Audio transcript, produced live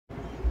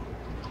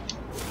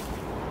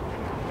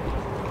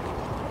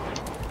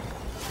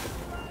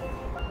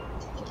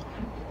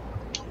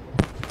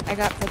I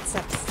got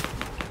footsteps.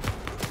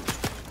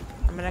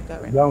 I'm gonna go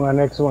right now. Down my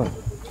next one.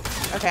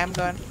 Okay, I'm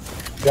going.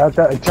 Got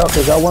that Chuck,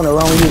 I got one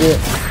around you there.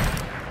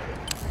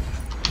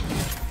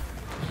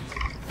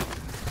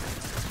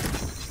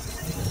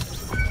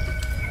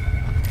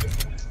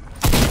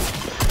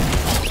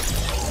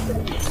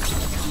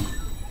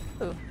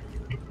 Ooh.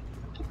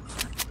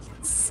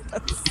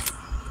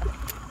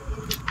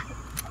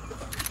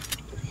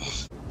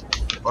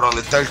 Or on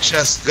the tall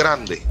chest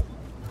grande.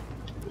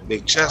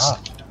 Big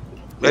chest.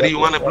 Whether you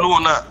want it blue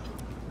or not.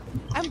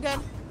 I'm good.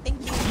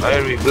 Thank you.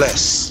 Very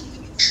blessed.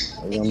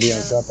 I'm gonna be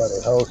on top of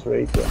the house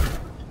right there.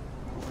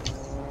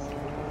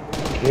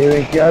 Here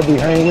ain't got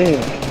behind me.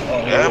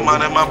 Yeah, man,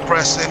 them are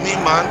pressing me,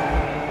 man.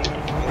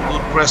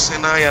 Good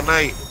pressing eye and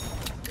eye.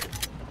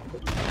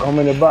 Come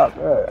in the back.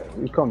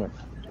 You coming?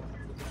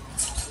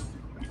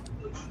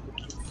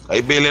 I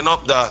bailing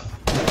up that.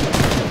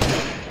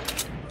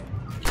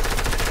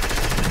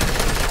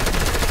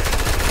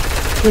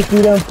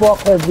 Quickly them fuck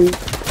heavy.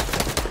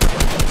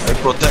 I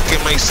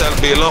protecting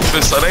myself, bail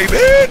officer. Right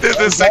there. This is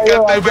the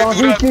second time I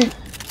do that.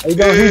 I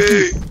don't hit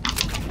you.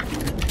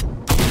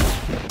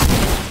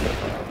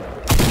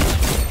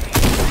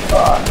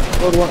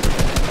 Good one.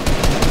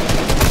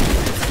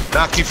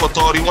 Lucky for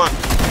 31.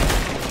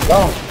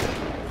 Down.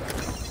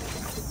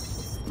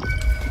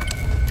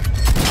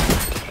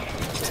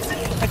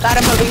 I got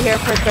him over here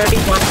for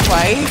 31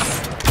 twice.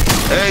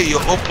 Hey, you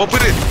up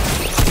with it.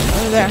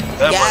 Over there. That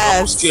man Yes.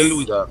 almost kill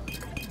you, that.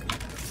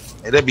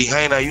 And they're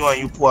behind you and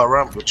you pull a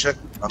ramp to check.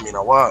 I mean,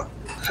 a while.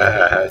 I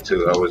had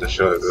to. I wasn't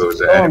sure if it was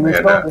an enemy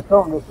or not.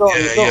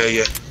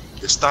 Yeah.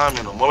 The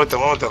stamina. Momento,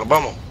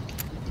 vamos.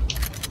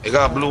 I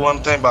got blue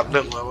one time back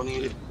then. I don't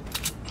need it.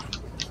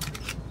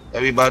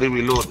 Everybody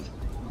reloading.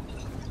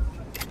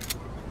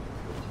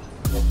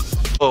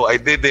 Oh, I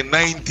did the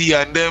 90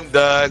 and them,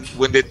 dog,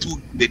 when the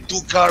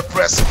two car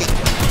pressed me.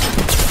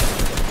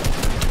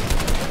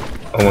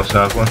 Almost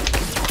knocked one.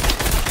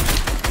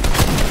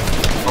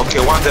 Okay,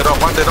 one dead on.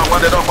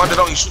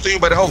 He's shooting you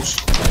by the house.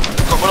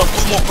 Coming up,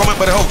 two more coming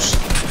by the house.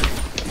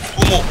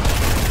 Two more.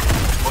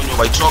 Oh no,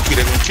 by Chucky,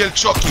 they're gonna kill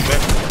Chucky,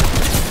 man.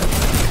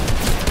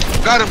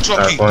 Got him,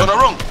 Chucky. Turn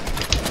around.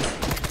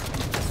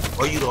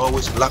 Why you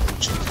always block with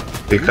Chucky?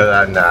 Because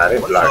I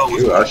didn't block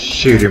you. I was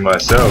shooting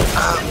myself. He's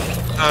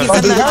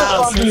in the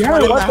house. He's in the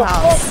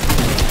house.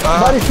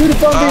 Somebody shooting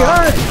from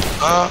behind.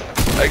 I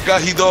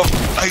got hit up.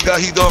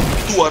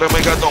 Two of them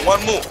I got done.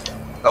 One more.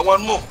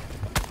 One more.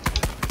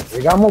 We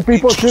got more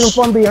people shooting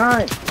from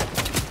behind.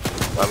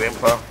 Está bien,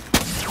 pa.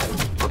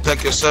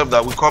 Protect yourself,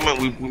 that we coming,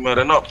 we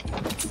meeting up.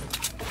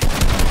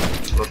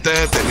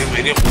 Protégete, we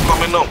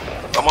coming up.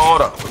 Come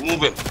ahora, we're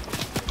moving.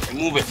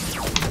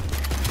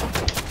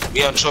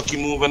 Me and Chucky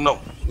moving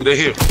now. We're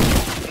here.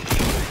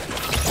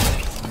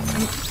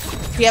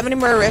 Do you have any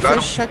more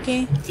rifles,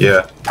 Chucky?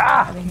 Yeah.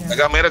 I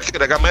got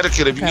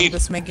medikit if you I'm need.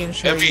 just making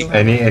sure. Heavy.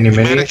 Any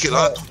minis?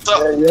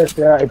 Yes.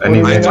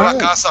 Entra la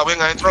casa, ven.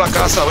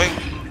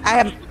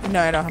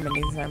 No, I don't have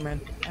any Zimmerman.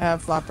 I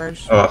have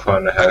floppers. Oh, I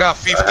found a hat. I got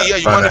 50, yeah,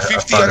 you want a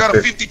 50? I got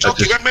a 50,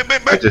 Chucky,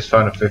 ven. I just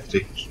found a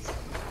 50.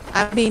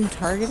 I'm being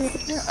targeted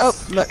here. Oh,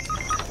 look.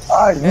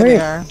 It's There me. they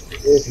are.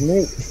 It's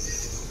me.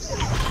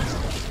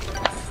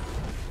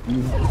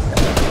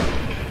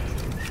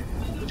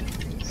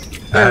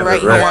 They're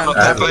right here. That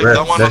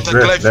one not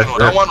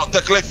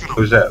the telephone.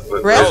 Who's that?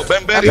 Oh,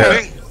 Ben.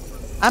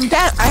 I'm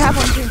dead. I have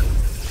one too.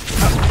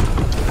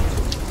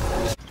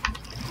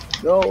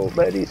 No,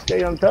 Betty,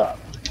 stay on top.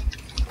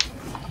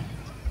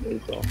 There you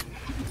go.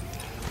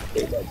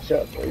 Take that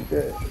shot right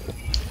there.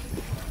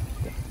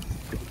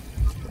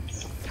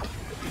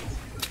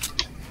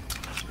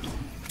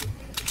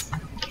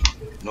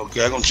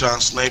 Okay, I'm gonna try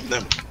and snipe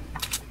them.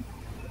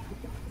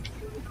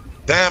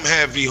 Damn,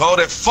 Heavy, how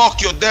the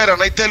fuck you're dead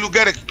and I tell you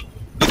get it.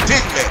 The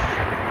thing,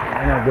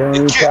 man.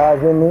 They're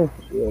charging me.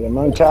 Yeah, the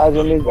man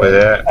charging me.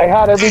 Yeah. I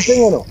had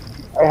everything, you know.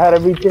 I had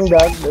everything,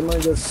 dog. The man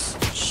just...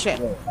 Shit.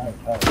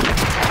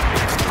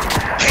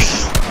 Hey.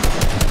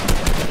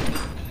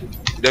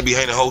 They're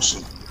behind the house.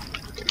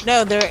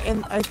 No, they're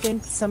in. I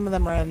think some of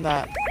them are in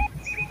that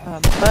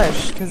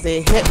bush because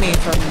they hit me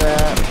from the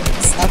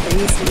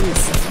southeast.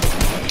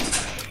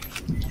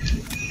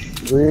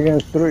 3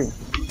 against 3.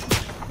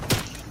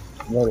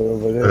 Right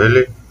over there.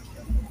 Really?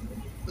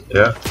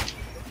 Yeah.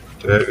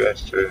 3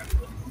 against 3.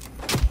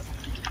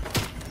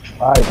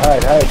 Hide.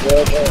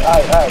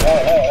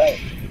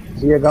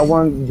 See, I got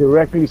one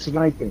directly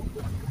sniping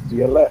to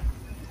your left.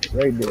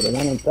 Right there, the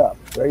one on top.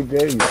 Right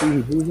there, you see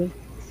he's moving?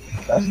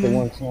 That's the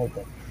one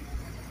sniping.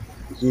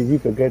 See if you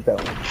could get that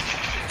one.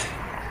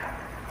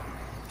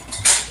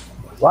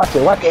 Watch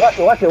it.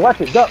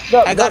 Duck.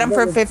 I got him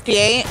for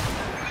 58.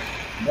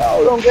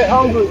 No, don't get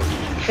hungry.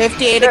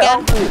 58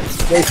 again.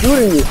 They're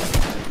shooting you.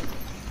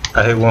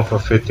 I hit one for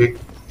 50.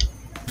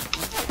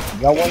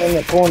 Got one in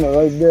the corner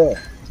right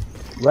there.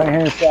 Right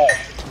hand side.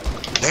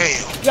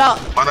 Damn. Yo.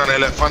 Man on the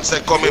left hand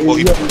side coming, but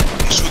he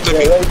shooting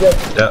me. Right there.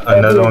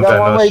 Another one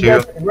got no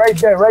shield. Right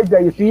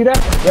there. You see that?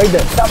 Right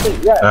there. Stop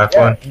it. Yeah.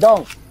 One.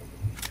 Down.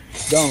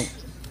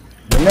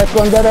 The next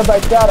one there by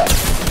Cara.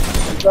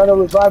 trying to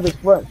revive his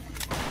friend.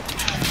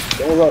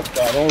 Don't rush,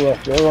 God. Don't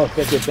rush. Don't rush.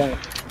 Take your time.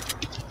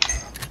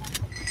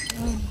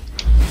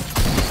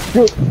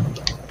 Shoot.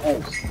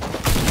 Nice.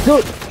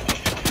 Shoot.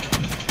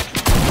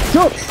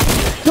 Shoot.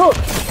 Shoot.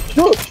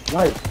 Shoot.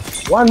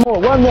 Nice. One more.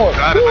 One more.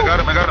 Got him. I got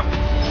him. I got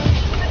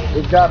him.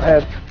 Good job,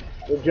 Ed.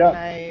 Good job.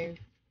 Nice.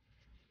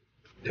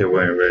 They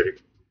weren't ready.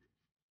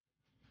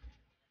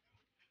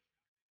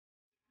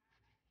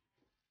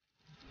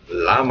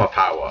 Llama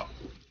power.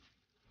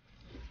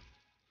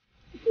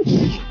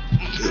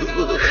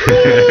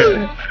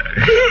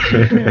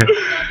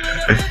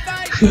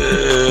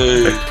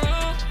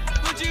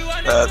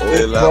 That's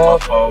the Llama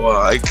power.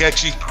 I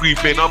catch you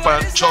creeping up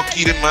and chuck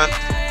eating, man.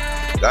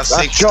 That's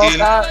 6 Chuck, kill.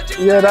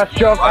 yeah, that's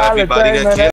Chuck all the Everybody time, get man. killed.